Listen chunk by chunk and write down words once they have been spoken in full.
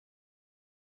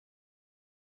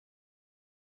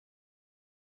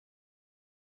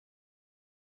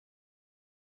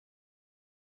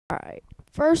Alright,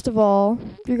 first of all,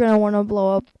 you're going to want to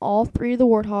blow up all 3 of the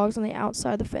warthogs on the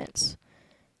outside of the fence.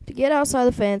 To get outside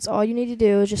the fence, all you need to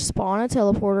do is just spawn a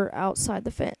teleporter outside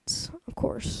the fence, of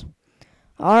course.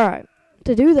 Alright,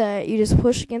 to do that, you just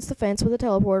push against the fence with a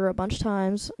teleporter a bunch of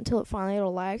times until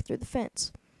it'll lag through the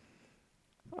fence.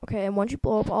 Okay, and once you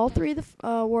blow up all 3 of the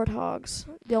warthogs,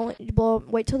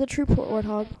 wait till the true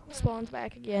warthog spawns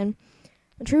back again.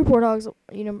 The true warthogs,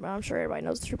 I'm sure everybody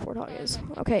knows what the true warthog is.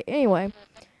 Okay, anyway,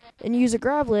 and use a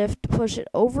grab lift to push it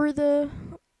over the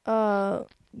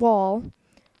wall,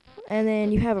 and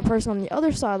then you have a person on the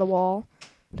other side of the wall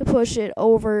to push it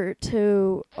over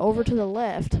to the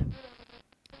left,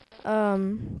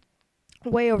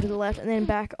 way over to the left, and then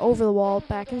back over the wall,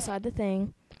 back inside the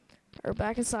thing, or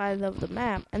back inside of the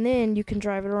map, and then you can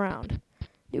drive it around.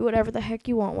 Do whatever the heck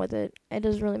you want with it. It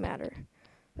doesn't really matter.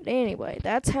 But anyway,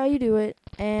 that's how you do it,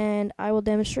 and I will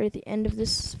demonstrate at the end of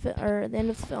this the end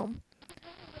of the film.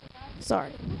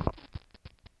 Sorry.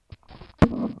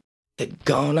 They're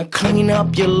gonna clean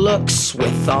up your looks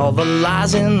with all the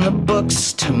lies in the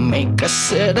books to make a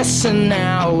citizen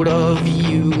out of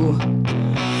you.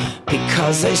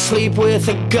 Because they sleep with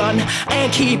a gun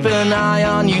and keep an eye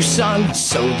on you, son,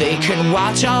 so they can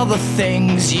watch all the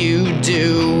things you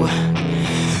do.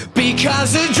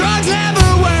 Because the drugs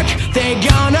never work, they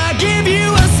gonna give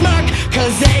you a smirk,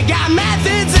 cause they got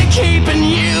methods of keeping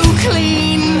you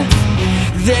clean.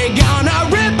 They gonna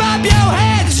rip up your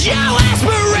heads, your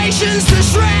aspirations to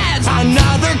shreds,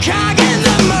 another cog in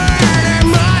the murder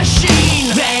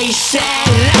machine. They said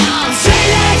I'm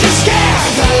teenage and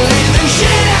scared the living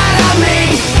shit out of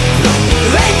me.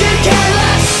 They could care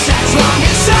less as long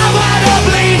as someone will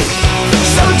bleed.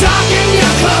 So darken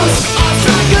your clothes or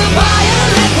strike a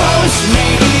violent pose.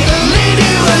 Maybe it'll lead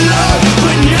you alone,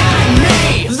 but not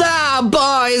me. The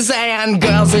boys and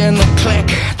girls in the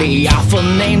clique, the awful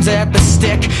names at the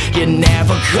stick. You're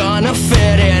never gonna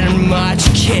fit in much,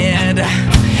 kid.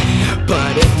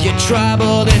 But if you're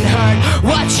troubled and hurt,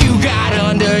 what you got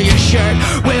under your shirt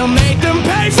will make